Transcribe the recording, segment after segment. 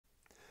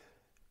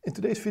In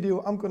today's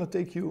video, I'm going to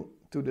take you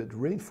to the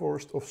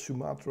rainforest of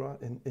Sumatra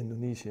in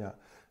Indonesia.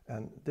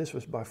 And this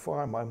was by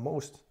far my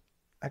most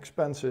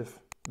expensive,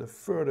 the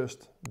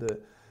furthest, the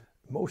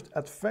most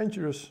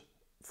adventurous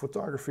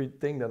photography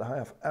thing that I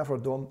have ever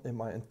done in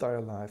my entire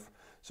life.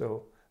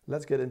 So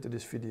let's get into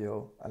this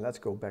video and let's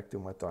go back to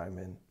my time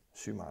in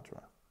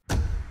Sumatra.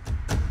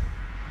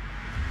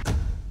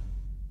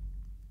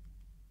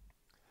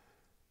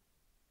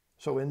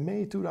 So in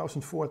May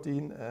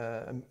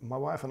 2014, my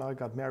wife and I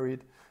got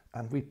married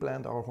and we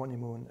planned our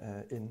honeymoon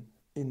in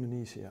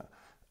Indonesia.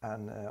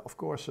 And of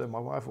course, my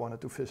wife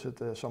wanted to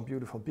visit some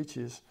beautiful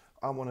beaches.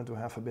 I wanted to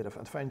have a bit of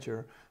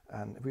adventure,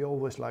 and we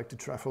always like to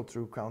travel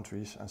through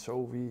countries. And so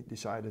we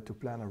decided to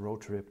plan a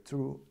road trip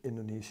through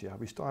Indonesia.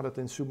 We started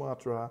in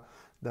Sumatra,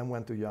 then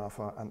went to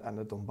Java and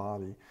ended on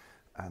Bali.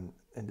 And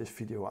in this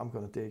video, I'm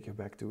going to take you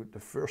back to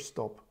the first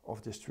stop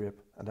of this trip,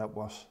 and that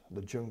was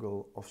the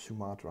jungle of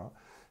Sumatra.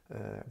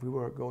 We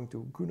were going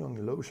to Gunung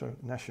Leuser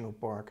National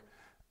Park,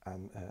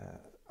 and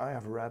I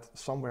have read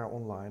somewhere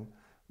online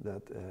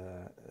that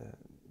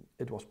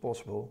it was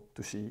possible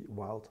to see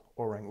wild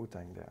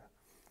orang-oetan there.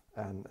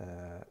 And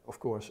of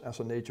course,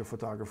 as a nature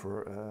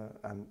photographer,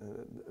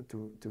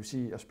 to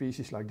see a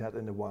species like that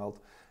in the wild,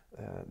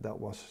 that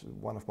was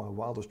one of my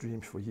wildest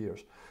dreams for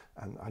years.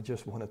 And I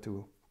just wanted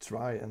to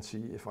try and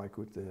see if I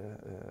could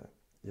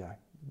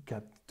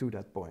get to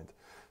that point.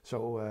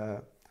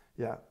 So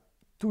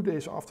 2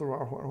 days after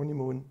our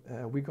honeymoon,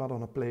 we got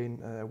on a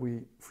plane.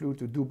 We flew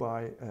to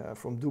Dubai,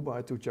 from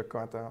Dubai to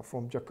Jakarta,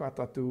 from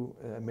Jakarta to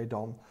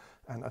Medan.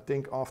 And I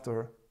think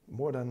after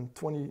more than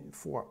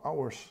 24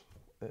 hours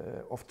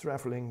of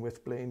traveling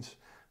with planes,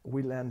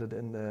 we landed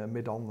in the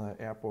Medan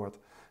airport,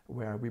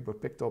 where we were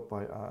picked up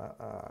by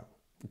a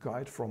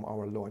guide from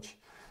our lodge.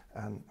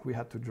 And we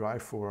had to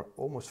drive for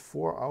almost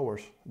 4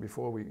 hours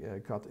before we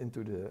got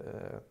into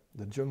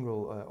the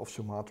jungle of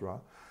Sumatra.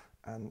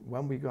 And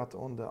when we got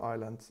on the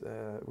island,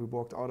 we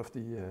walked out of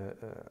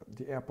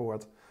the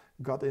airport,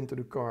 got into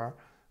the car,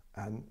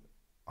 and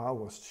I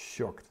was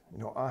shocked. You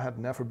know, I had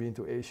never been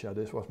to Asia.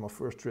 This was my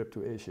first trip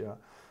to Asia,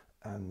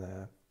 and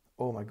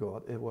oh my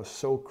God, it was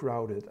so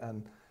crowded,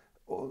 and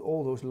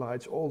all those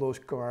lights, all those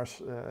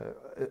cars.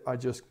 I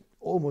just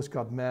almost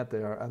got mad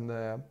there,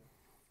 and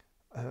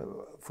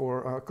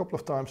for a couple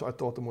of times I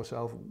thought to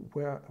myself,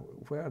 where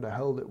the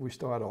hell did we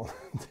start on?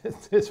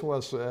 This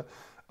was a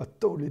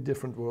totally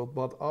different world.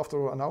 But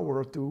after an hour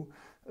or two,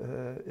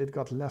 it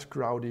got less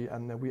crowded,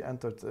 and we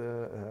entered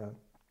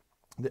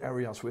the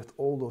areas with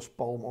all those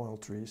palm oil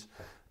trees.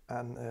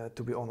 And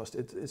to be honest,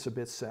 it's a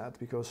bit sad,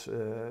 because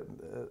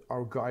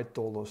our guide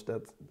told us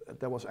that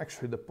that was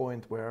actually the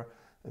point where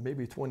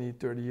maybe 20,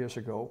 30 years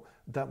ago,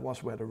 that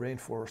was where the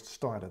rainforest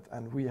started.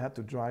 And we had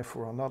to drive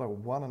for another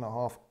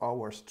 1.5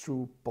 hours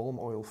through palm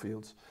oil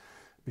fields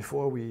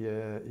before we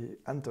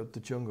entered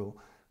the jungle.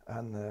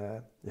 And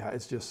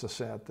it's just so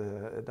sad.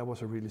 That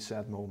was a really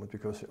sad moment,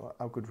 because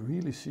I could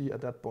really see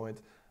at that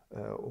point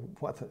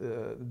what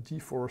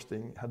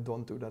deforesting had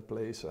done to that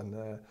place.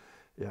 And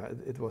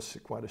it was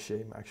quite a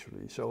shame,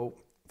 actually. So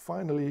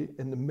finally,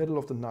 in the middle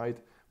of the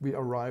night, we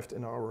arrived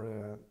in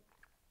our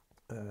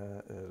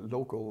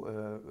local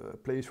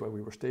place where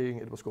we were staying.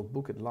 It was called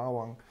Bukit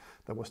Lawang.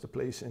 That was the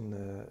place in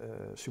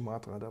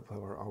Sumatra that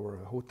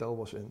our hotel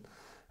was in.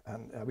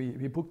 And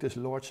we booked this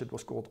lodge. It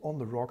was called On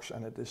the Rocks,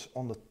 and it is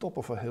on the top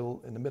of a hill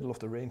in the middle of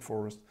the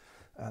rainforest.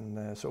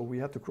 And so we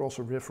had to cross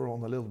a river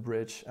on a little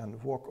bridge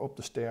and walk up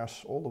the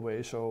stairs all the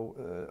way. So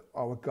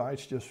our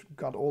guides just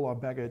got all our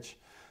baggage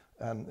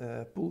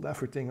and pulled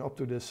everything up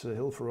to this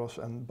hill for us.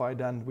 And by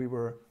then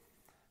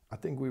I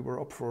think we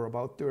were up for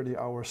about 30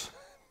 hours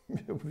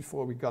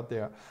before we got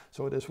there.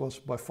 So this was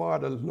by far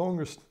the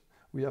longest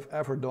we have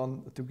ever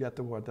done to get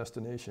to our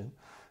destination.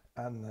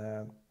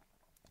 And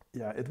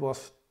it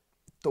was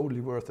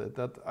totally worth it.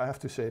 That I have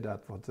to say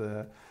that. But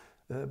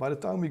by the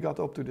time we got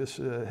up to this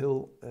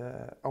hill,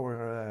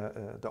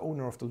 the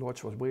owner of the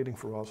lodge was waiting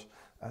for us,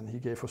 and he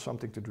gave us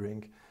something to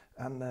drink.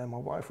 And my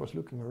wife was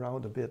looking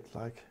around a bit,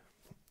 like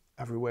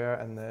everywhere,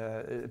 and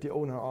the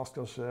owner asked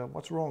us,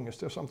 "What's wrong? Is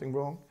there something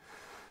wrong?"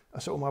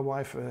 So my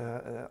wife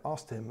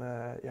asked him,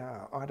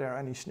 "Are there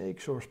any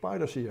snakes or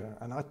spiders here?"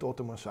 And I thought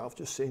to myself,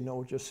 "Just say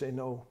no, just say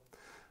no."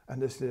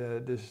 And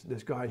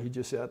this guy, he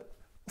just said,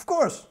 "Of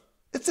course,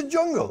 it's a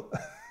jungle."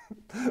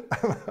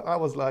 I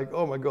was like,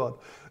 oh my God,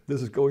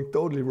 this is going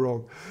totally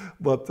wrong.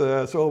 But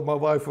so my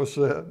wife was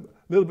a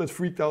little bit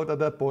freaked out at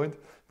that point,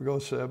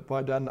 because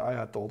by then I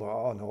had told her,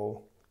 oh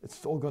no,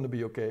 it's all going to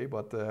be okay,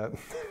 but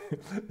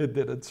it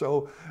didn't.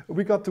 So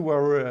we got to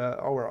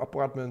our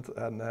apartment,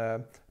 and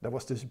there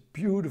was this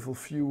beautiful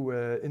view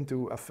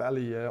into a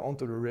valley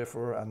onto the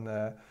river, and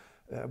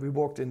we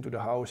walked into the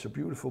house, a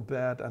beautiful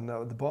bed, and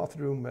the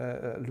bathroom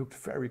looked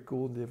very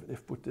cool.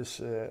 They've put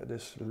this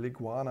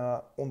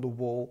liguana on the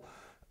wall,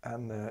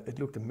 and it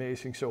looked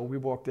amazing. So we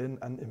walked in,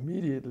 and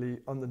immediately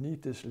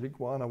underneath this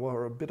liguana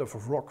were a bit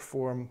of rock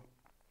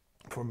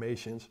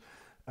formations,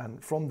 and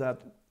from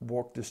that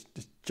walked this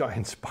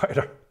giant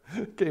spider,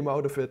 came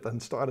out of it and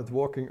started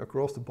walking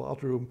across the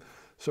bathroom.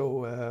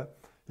 So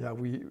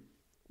we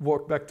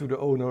walked back to the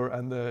owner,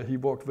 and he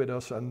walked with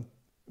us and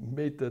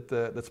made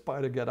that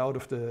spider get out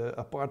of the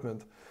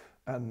apartment.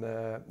 And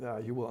yeah,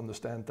 you will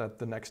understand that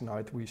the next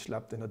night we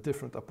slept in a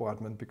different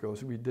apartment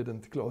because we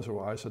didn't close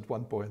our eyes at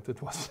one point.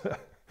 It was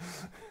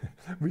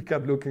we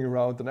kept looking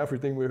around, and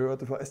everything we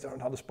heard was, is there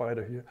another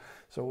spider here?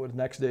 So the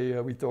next day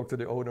we talked to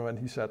the owner, and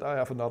he said, I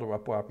have another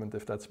apartment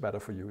if that's better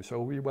for you.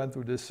 So we went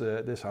to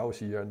this house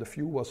here, and the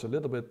view was a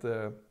little bit,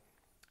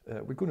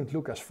 we couldn't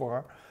look as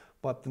far,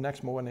 but the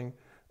next morning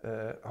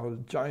our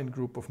giant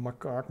group of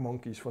macaque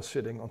monkeys was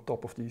sitting on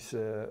top of these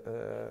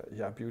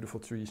yeah, beautiful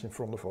trees in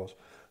front of us.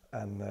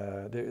 And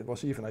there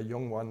was even a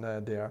young one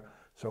there.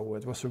 So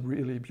it was a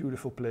really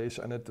beautiful place,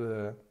 and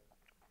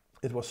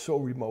it was so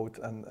remote,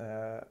 and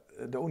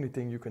the only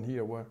thing you can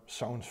hear were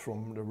sounds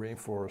from the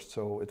rainforest.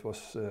 So it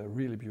was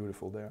really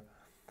beautiful there.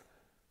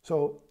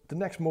 So the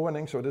next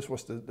morning, so this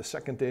was the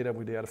second day that we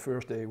were there. The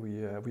first day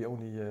we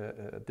only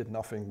did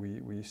nothing.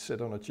 We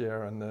sit on a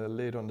chair and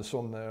laid on the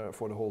sun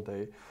for the whole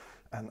day.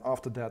 And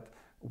after that,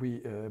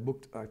 we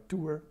booked a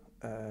tour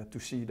to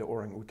see the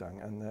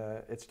orang-oetan. And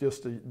it's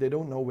just, they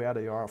don't know where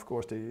they are. Of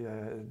course,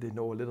 they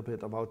know a little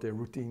bit about their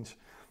routines.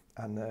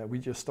 And we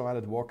just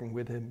started walking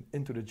with him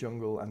into the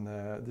jungle. And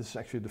this is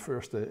actually the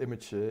first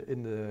image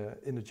in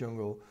the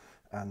jungle.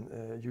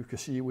 And you can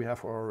see we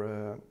have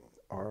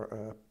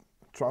our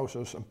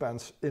trousers and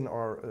pants in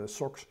our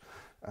socks.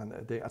 And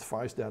they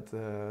advise that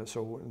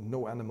so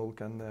no animal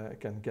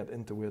can get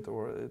into it,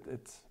 or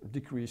it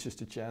decreases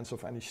the chance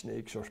of any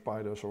snakes or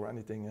spiders or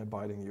anything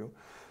biting you.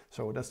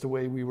 So that's the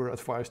way we were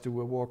advised to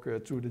walk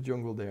through the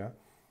jungle there.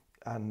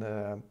 And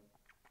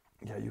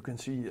yeah, you can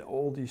see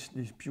all these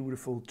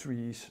beautiful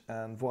trees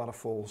and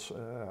waterfalls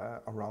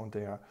around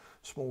there,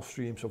 small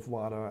streams of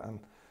water, and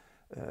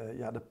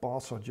yeah, the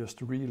paths are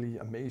just really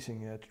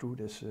amazing through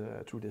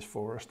this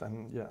forest.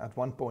 And yeah, at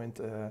one point,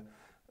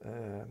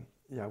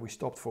 yeah, we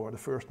stopped for the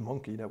first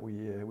monkey that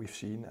we've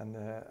seen, and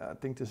I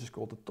think this is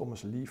called the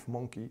Thomas leaf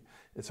monkey.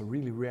 It's a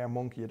really rare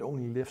monkey. It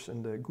only lives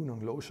in the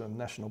Gunung Leuser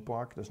National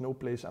Park. There's no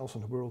place else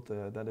in the world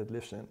that it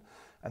lives in.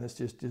 And it's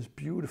just this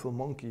beautiful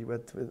monkey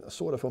with a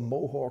sort of a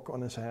mohawk on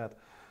his head.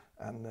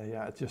 And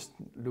yeah, it just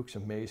looks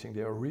amazing.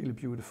 They are really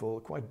beautiful,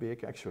 quite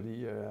big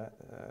actually,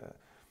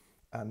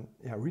 and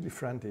yeah, really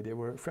friendly. They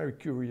were very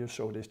curious,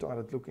 so they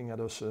started looking at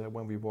us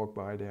when we walked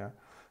by there.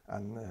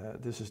 And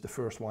this is the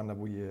first one that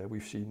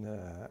we've seen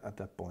at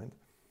that point.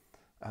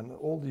 And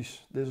all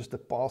this is the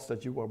path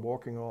that you are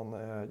walking on.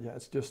 Yeah,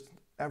 it's just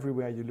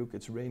everywhere you look,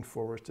 it's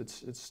rainforest.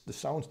 It's the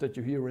sounds that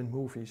you hear in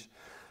movies.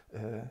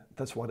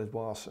 That's what it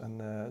was,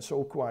 and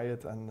so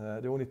quiet. And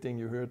the only thing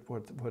you heard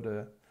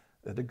were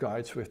the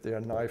guides with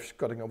their knives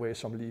cutting away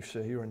some leaves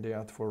here and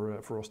there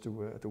for us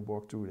to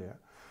walk through there.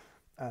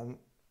 And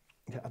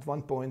yeah, at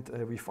one point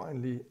we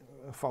finally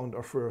found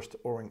our first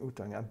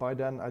orang-oetan, and by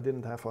then I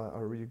didn't have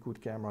a really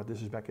good camera.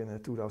 This is back in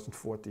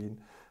 2014.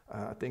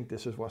 I think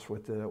this was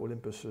with the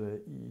Olympus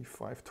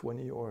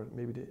E520 or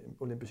maybe the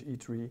Olympus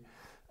E3,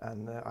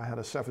 and I had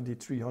a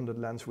 70-300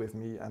 lens with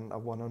me and a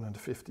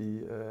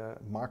 150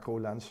 macro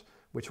lens,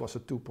 which was a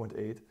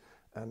 2.8,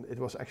 and it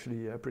was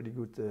actually a pretty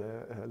good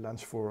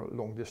lens for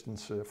long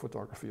distance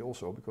photography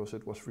also, because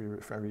it was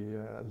very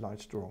light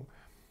strong.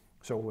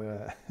 So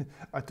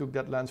I took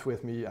that lens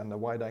with me and a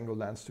wide-angle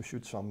lens to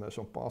shoot some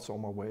parts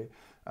on my way,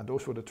 and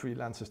those were the three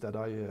lenses that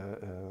I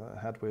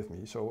had with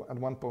me. So at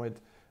one point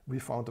we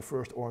found the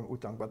first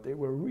orang-oetan, but they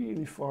were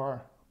really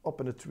far up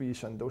in the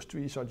trees, and those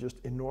trees are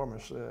just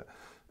enormous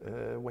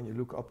when you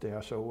look up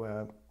there.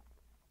 So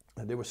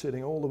they were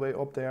sitting all the way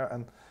up there,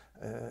 and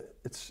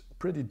it's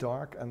pretty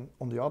dark, and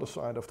on the other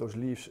side of those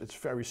leaves it's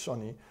very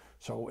sunny.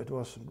 So it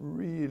was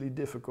really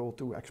difficult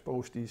to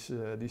expose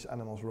these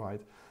animals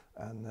right.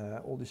 And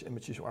all these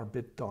images are a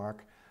bit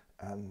dark,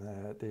 and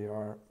they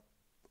are,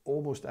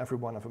 almost every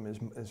one of them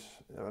is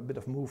a bit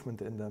of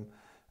movement in them.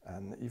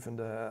 And even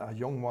a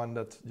young one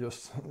that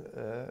just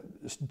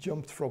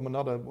jumped from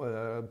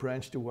another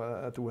branch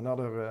to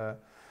another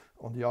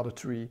on the other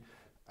tree.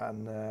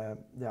 And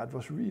yeah, it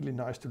was really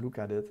nice to look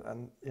at it.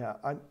 And yeah,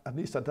 at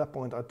least at that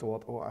point I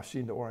thought, oh, I've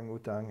seen the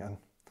orang-oetan and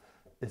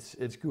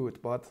it's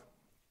good, but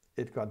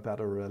it got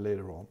better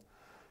later on.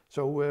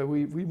 So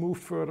we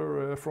moved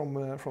further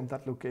from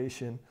that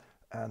location,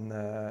 and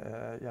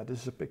yeah,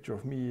 this is a picture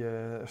of me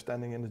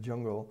standing in the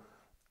jungle.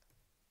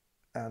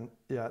 And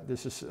yeah,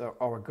 this is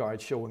our guide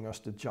showing us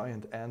the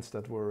giant ants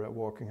that were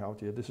walking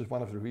out here. This is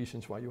one of the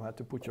reasons why you had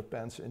to put your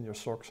pants in your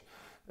socks.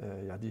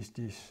 Yeah,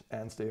 these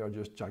ants, they are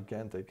just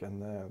gigantic,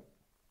 and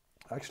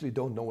I actually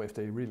don't know if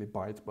they really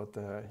bite, but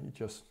he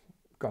just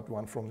got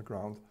one from the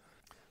ground.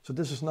 So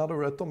this is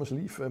another Thomas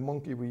leaf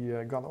monkey we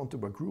got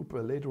onto a group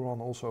later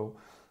on also.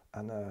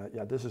 And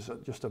yeah, this is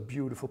just a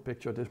beautiful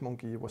picture. This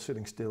monkey was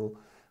sitting still,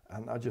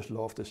 and I just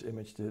love this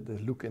image, the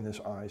look in his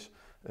eyes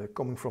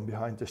coming from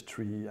behind this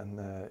tree. And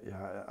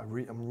yeah,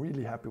 I'm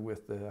really happy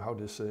with how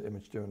this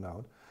image turned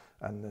out.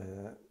 And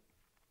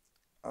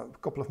a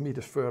couple of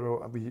meters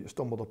further, we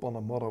stumbled upon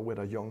a mother with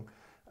a young,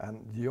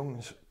 and the young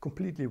is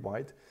completely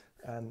white.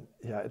 And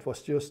yeah, it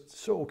was just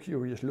so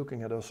curious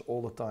looking at us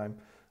all the time.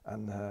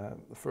 And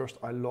first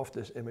I loved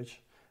this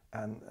image,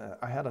 and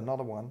I had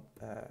another one,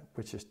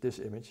 which is this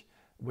image,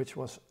 which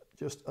was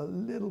just a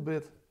little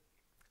bit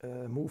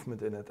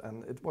movement in it,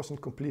 and it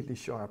wasn't completely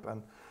sharp.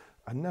 And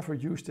I never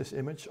used this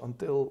image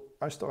until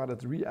I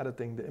started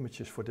re-editing the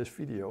images for this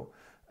video,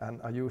 and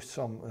I used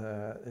some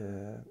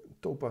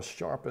Topaz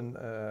Sharpen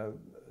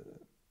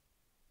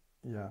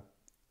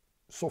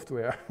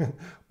software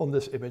on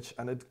this image,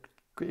 and it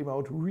came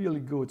out really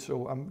good.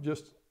 So I'm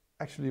just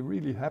actually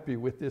really happy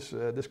with this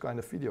this kind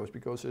of videos,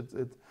 because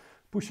it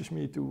pushes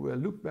me to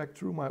look back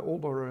through my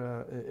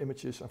older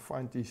images and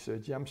find these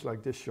gems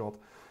like this shot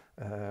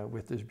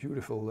with this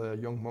beautiful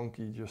young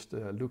monkey just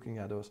looking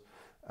at us.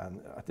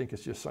 And I think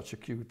it's just such a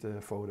cute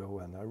photo,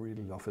 and I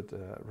really love it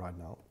right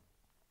now.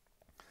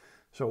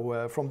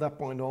 So from that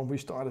point on, we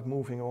started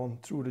moving on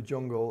through the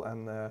jungle,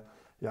 and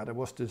yeah, there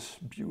was this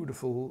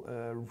beautiful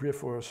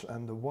rivers,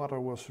 and the water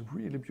was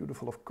really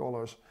beautiful of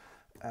colors.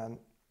 And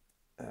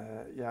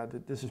yeah,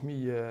 this is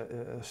me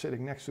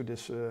sitting next to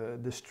this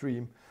this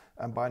stream,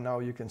 and by now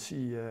you can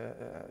see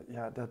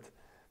yeah, that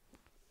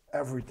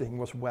everything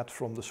was wet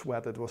from the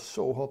sweat. It was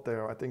so hot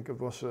there. I think it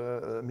was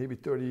maybe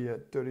 30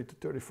 to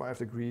 35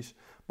 degrees,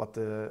 but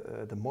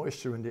the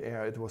moisture in the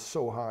air, it was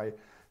so high.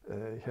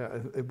 Yeah,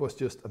 it was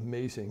just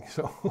amazing.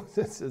 So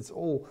it's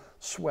all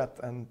sweat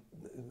and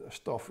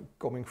stuff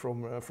coming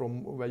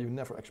from where you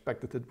never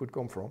expected it would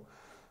come from.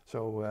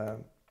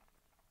 So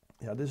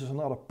yeah, this is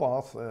another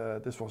path.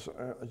 This was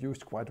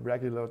used quite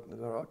regular.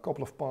 There are a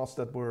couple of paths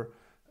that were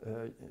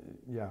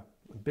yeah,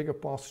 bigger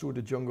paths through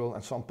the jungle,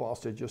 and some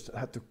paths they just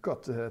had to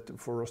cut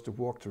for us to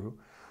walk through.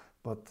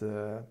 But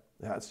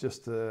yeah, it's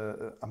just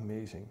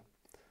amazing.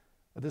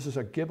 This is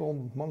a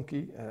gibbon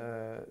monkey.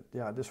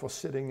 Yeah, this was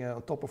sitting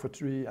on top of a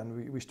tree,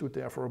 and we stood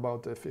there for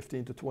about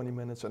 15 to 20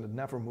 minutes, and it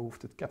never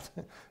moved. It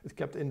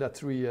kept in that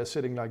tree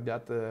sitting like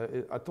that.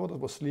 I thought it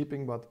was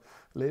sleeping, but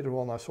later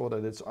on I saw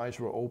that its eyes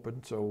were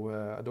open. So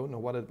I don't know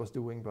what it was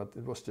doing, but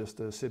it was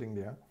just sitting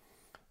there.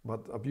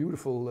 But a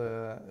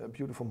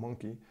beautiful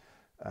monkey,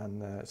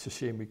 and it's a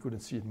shame we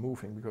couldn't see it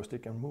moving, because they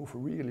can move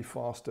really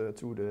fast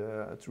through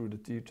the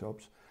tree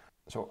tops.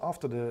 So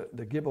after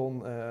the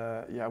gibbon,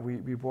 yeah,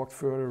 we walked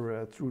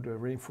further through the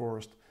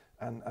rainforest,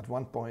 and at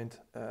one point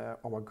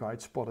our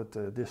guide spotted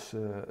this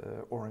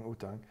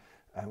orang-oetan,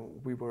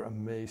 and we were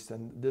amazed.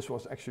 And this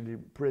was actually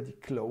pretty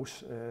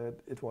close.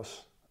 It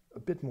was a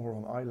bit more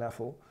on eye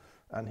level,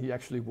 and he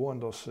actually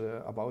warned us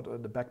about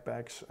the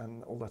backpacks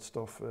and all that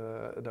stuff,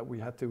 that we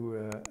had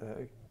to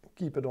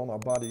keep it on our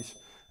bodies.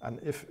 And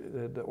if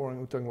the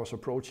orang-oetan was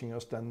approaching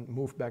us, then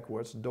move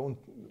backwards. Don't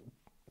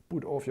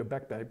put off your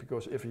backpack,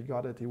 because if he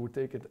got it, he would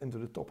take it into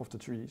the top of the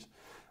trees,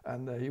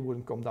 and he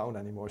wouldn't come down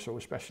anymore. So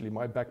especially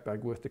my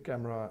backpack with the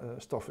camera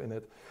stuff in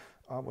it,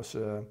 I was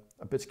a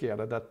bit scared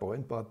at that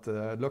point, but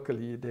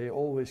luckily they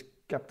always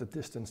kept a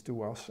distance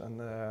to us, and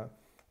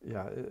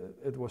yeah,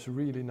 it was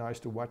really nice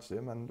to watch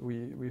them. And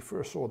we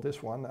first saw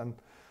this one, and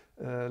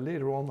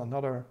later on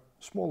another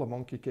smaller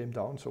monkey came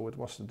down, so it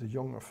was the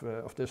young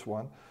of this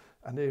one,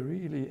 and they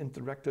really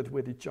interacted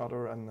with each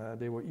other, and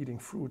they were eating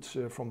fruits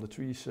from the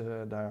trees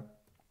there.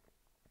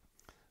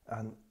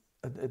 And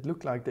it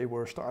looked like they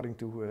were starting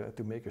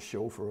to make a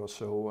show for us.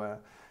 So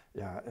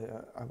yeah,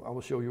 I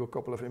will show you a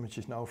couple of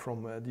images now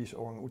from these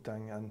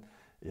orang-oetan, and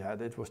yeah,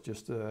 it was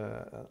just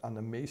an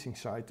amazing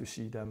sight to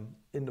see them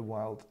in the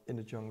wild, in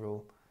the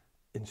jungle,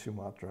 in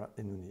Sumatra,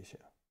 Indonesia.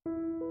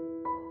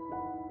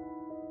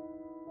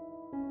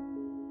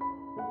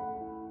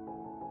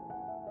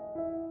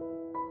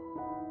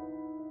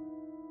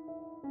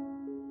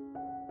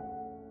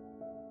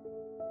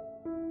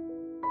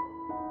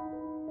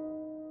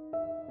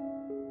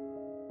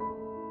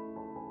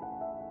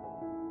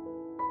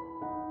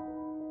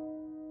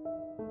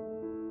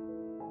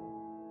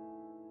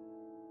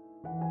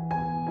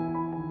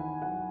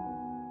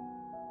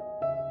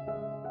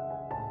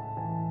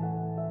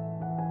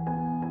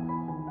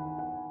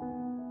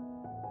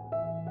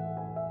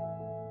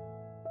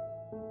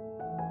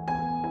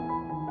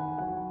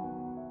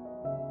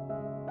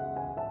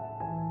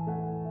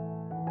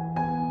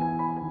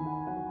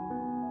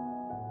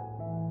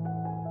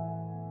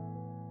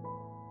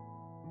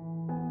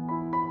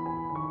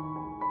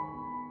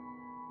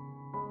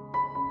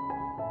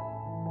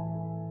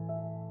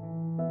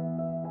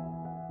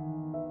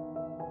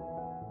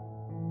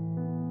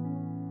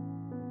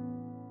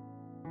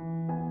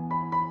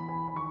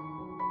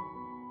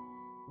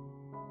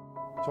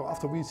 So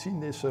after we'd seen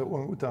this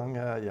orang-oetan,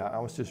 yeah, I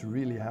was just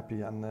really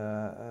happy, and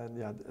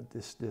yeah,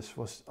 this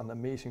was an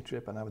amazing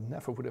trip, and I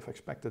never would have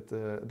expected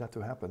that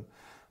to happen.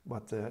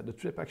 But the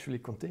trip actually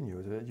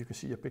continued. You can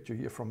see a picture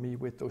here from me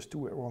with those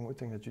two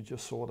orang-oetan that you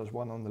just saw. There's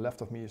one on the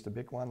left of me is the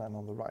big one, and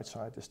on the right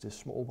side is this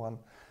small one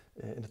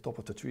in the top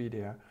of the tree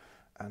there.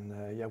 And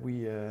yeah,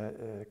 we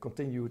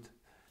continued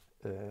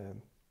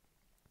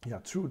yeah,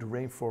 through the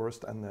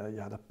rainforest, and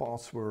yeah, the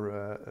paths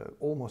were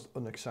almost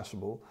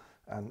inaccessible.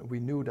 And we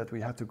knew that we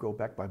had to go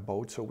back by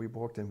boat, so we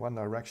walked in one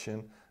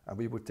direction, and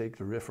we would take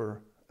the river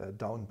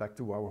down back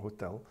to our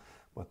hotel.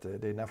 But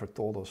they never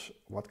told us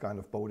what kind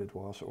of boat it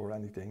was or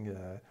anything.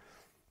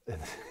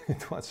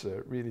 it was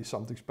really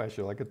something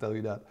special, I can tell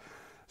you that.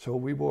 So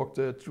we walked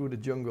through the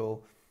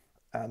jungle,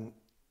 and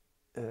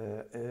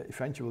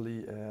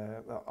eventually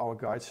our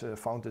guides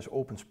found this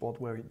open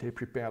spot where they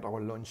prepared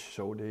our lunch.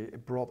 So they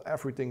brought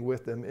everything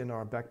with them in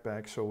our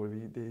backpack. So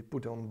they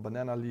put on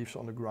banana leaves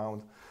on the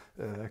ground,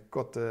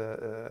 cut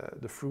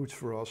the fruits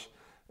for us.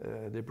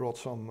 They brought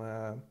some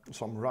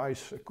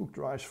rice, cooked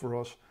rice for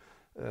us.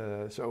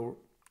 So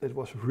it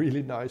was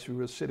really nice. We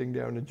were sitting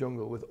there in the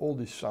jungle with all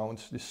these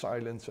sounds, this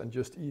silence, and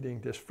just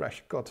eating this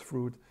fresh cut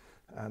fruit.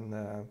 And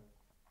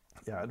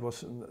yeah, it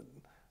was an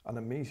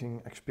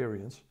amazing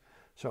experience.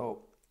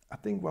 So I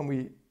think when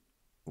we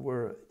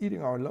were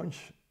eating our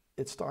lunch,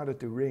 it started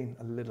to rain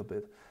a little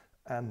bit.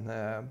 And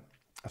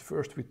at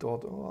first we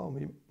thought, oh,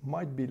 we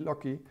might be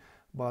lucky,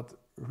 but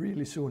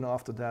really soon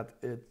after that,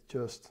 it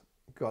just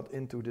got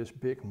into this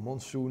big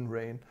monsoon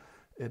rain.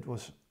 It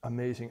was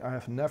amazing. I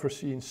have never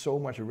seen so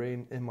much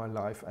rain in my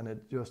life, and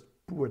it just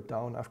poured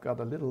down. I've got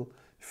a little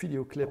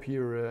video clip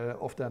here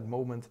of that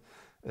moment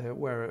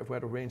where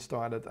the rain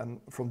started, and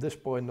from this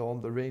point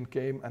on the rain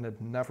came, and it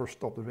never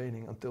stopped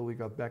raining until we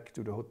got back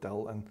to the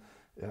hotel. And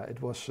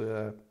it was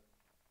an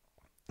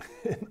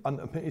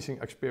amazing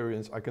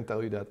experience, I can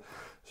tell you that.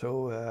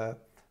 So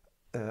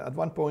at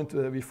one point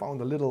we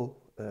found a little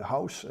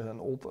house, an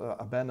old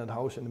abandoned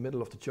house in the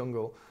middle of the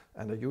jungle,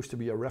 and there used to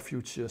be a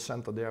refuge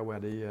center there where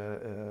they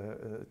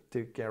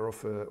take care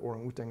of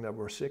orang-oetan that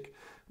were sick,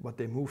 but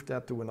they moved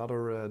that to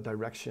another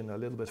direction a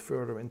little bit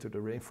further into the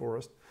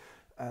rainforest.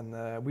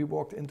 And we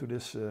walked into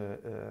this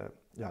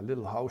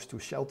little house to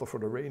shelter for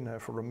the rain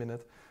for a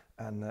minute.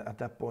 And at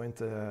that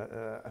point,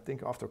 I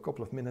think after a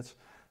couple of minutes,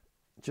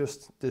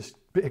 just this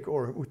big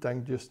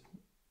orang-oetan just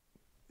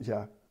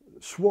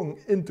swung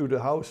into the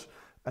house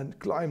and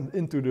climbed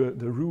into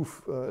the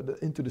roof,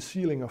 into the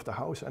ceiling of the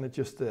house, and it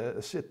just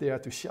sit there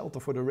to shelter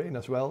for the rain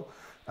as well.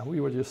 And we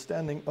were just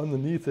standing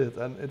underneath it,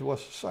 and it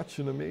was such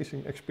an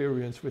amazing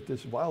experience with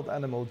this wild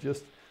animal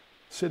just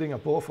sitting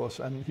above us,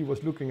 and he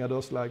was looking at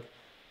us like,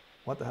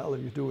 what the hell are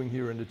you doing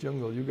here in the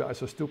jungle? You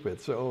guys are stupid.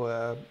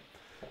 So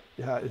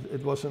yeah,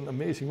 it was an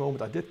amazing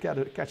moment. I did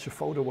catch a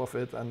photo of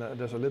it, and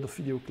there's a little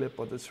video clip,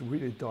 but it's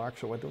really dark,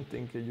 so I don't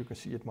think you can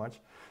see it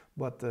much.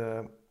 But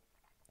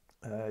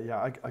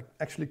yeah, I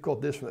actually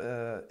caught this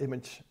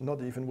image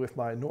not even with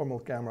my normal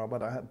camera,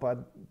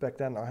 but back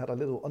then I had a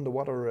little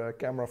underwater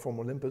camera from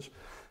Olympus,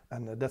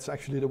 and that's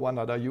actually the one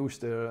that I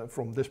used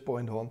from this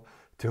point on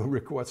to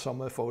record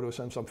some photos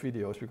and some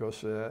videos,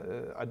 because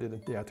I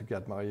didn't dare to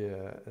get my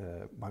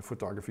my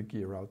photography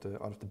gear out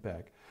of the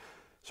bag.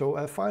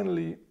 So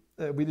finally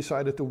we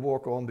decided to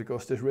walk on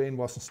because this rain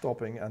wasn't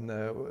stopping, and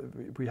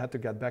we had to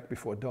get back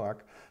before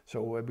dark.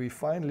 So we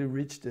finally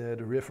reached the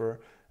river.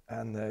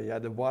 And yeah,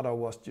 the water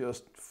was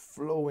just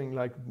flowing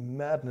like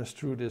madness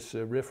through this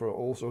river,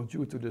 also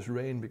due to this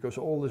rain, because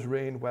all this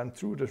rain went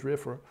through this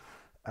river.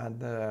 And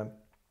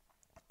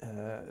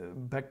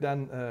back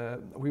then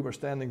we were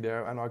standing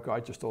there, and our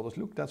guide just told us,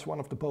 look, that's one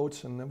of the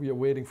boats, and we are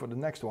waiting for the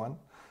next one.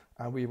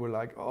 And we were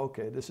like,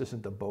 okay, this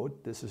isn't a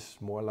boat, this is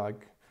more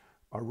like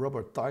a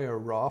rubber tire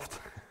raft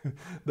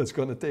that's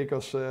going to take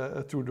us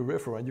through the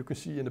river. And you can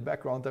see in the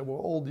background there were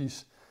all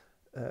these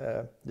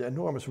the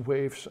enormous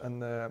waves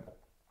and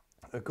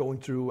going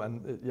through,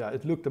 and yeah,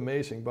 it looked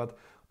amazing. But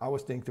I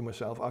was thinking to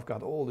myself, I've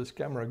got all this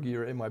camera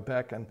gear in my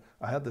bag, and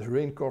I had this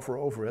rain cover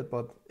over it,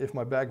 but if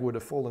my bag would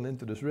have fallen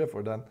into this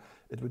river, then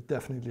it would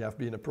definitely have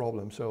been a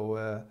problem.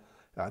 So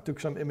I took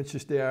some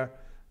images there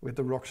with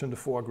the rocks in the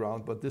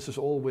foreground, but this is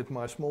all with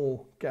my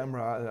small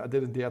camera. I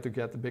didn't dare to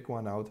get the big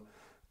one out,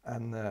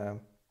 and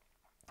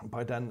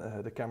by then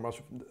the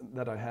cameras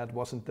that I had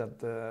wasn't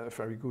that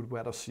very good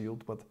weather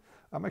sealed. But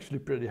I'm actually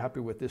pretty happy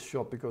with this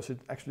shot, because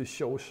it actually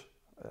shows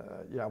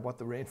yeah, what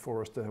the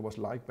rainforest was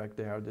like back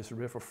there, this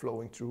river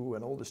flowing through,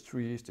 and all these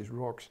trees, these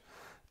rocks,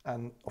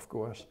 and of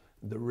course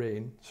the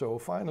rain. So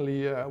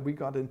finally we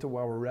got into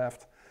our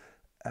raft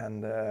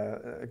and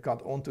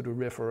got onto the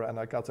river, and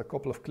I got a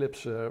couple of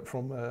clips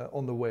from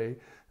on the way,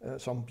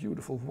 some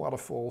beautiful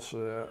waterfalls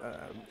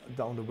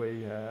down the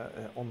way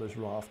on this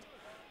raft.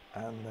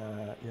 And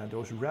yeah,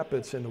 those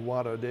rapids in the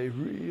water, they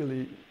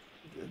really,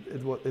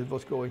 it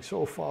was going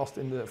so fast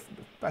in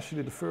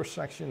especially the first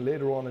section.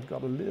 Later on it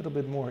got a little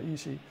bit more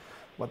easy,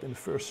 but in the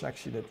first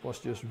section it was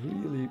just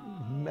really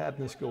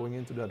madness going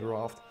into that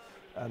raft.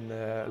 And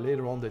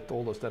later on they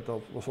told us that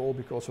that was all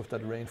because of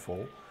that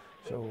rainfall.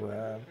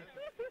 So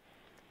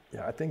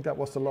yeah, I think that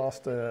was the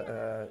last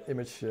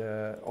image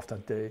of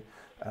that day.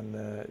 And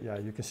yeah,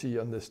 you can see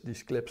on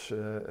these clips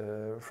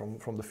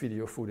from the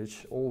video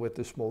footage, all with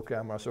this small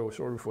camera, so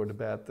sorry for the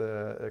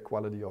bad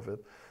quality of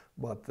it.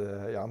 But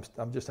yeah,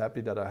 I'm just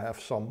happy that I have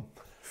some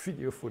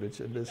video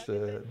footage in this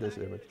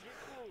image.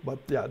 But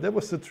yeah, that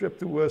was the trip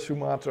to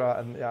Sumatra,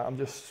 and yeah, I'm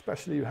just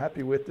especially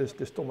happy with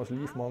this Thomas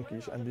leaf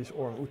monkeys and these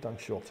orang-oetan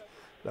shots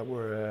that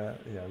were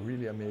yeah,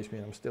 really amazed me.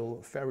 I'm still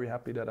very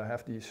happy that I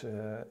have these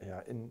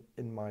yeah,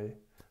 in my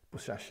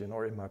possession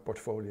or in my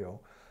portfolio.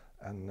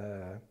 And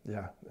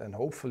yeah, and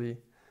hopefully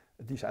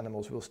these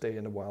animals will stay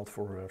in the wild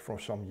for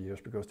some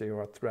years because they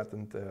are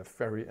threatened,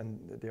 and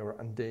they are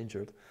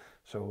endangered.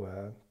 So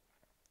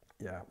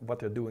yeah, what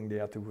they're doing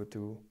there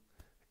to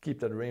keep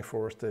that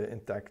rainforest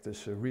intact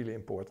is really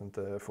important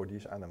for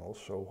these animals.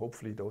 So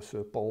hopefully those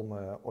palm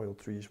oil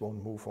trees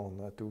won't move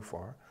on too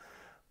far.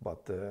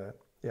 But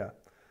yeah,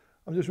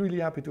 I'm just really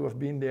happy to have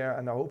been there,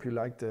 and I hope you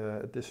liked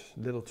this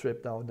little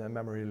trip down the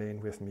memory lane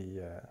with me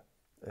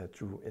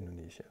through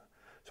Indonesia.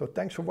 So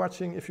thanks for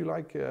watching. If you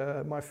like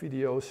my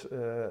videos,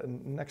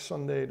 next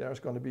Sunday there's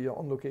going to be an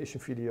on-location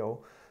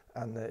video.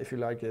 And if you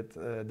like it,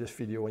 this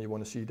video, and you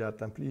want to see that,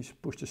 then please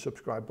push the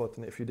subscribe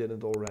button if you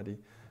didn't already.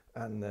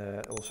 And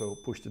also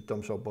push the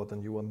thumbs up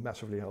button. You will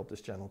massively help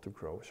this channel to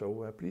grow.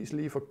 So please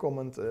leave a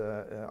comment.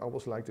 I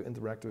always like to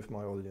interact with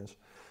my audience.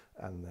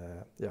 And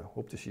yeah,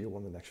 hope to see you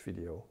on the next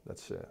video.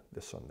 That's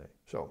this Sunday.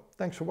 So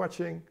thanks for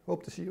watching.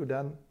 Hope to see you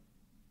then.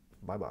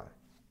 Bye bye.